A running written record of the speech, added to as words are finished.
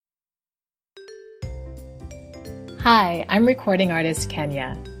Hi, I'm recording artist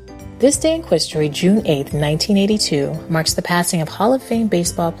Kenya. This day in history, June 8, 1982, marks the passing of Hall of Fame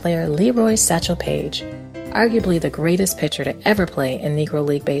baseball player Leroy Satchel Paige, arguably the greatest pitcher to ever play in Negro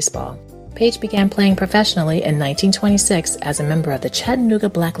League Baseball. Paige began playing professionally in 1926 as a member of the Chattanooga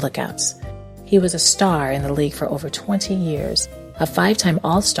Black Lookouts. He was a star in the league for over 20 years, a 5-time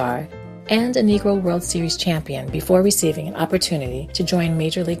All-Star, and a Negro World Series champion before receiving an opportunity to join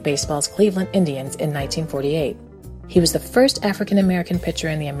Major League Baseball's Cleveland Indians in 1948. He was the first African-American pitcher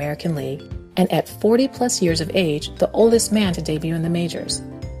in the American League, and at 40-plus years of age, the oldest man to debut in the majors.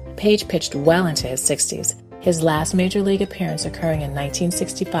 Paige pitched well into his 60s, his last Major League appearance occurring in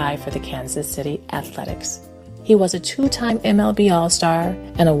 1965 for the Kansas City Athletics. He was a 2-time MLB All-Star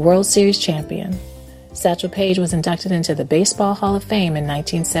and a World Series champion. Satchel Paige was inducted into the Baseball Hall of Fame in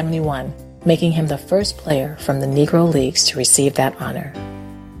 1971, making him the first player from the Negro Leagues to receive that honor.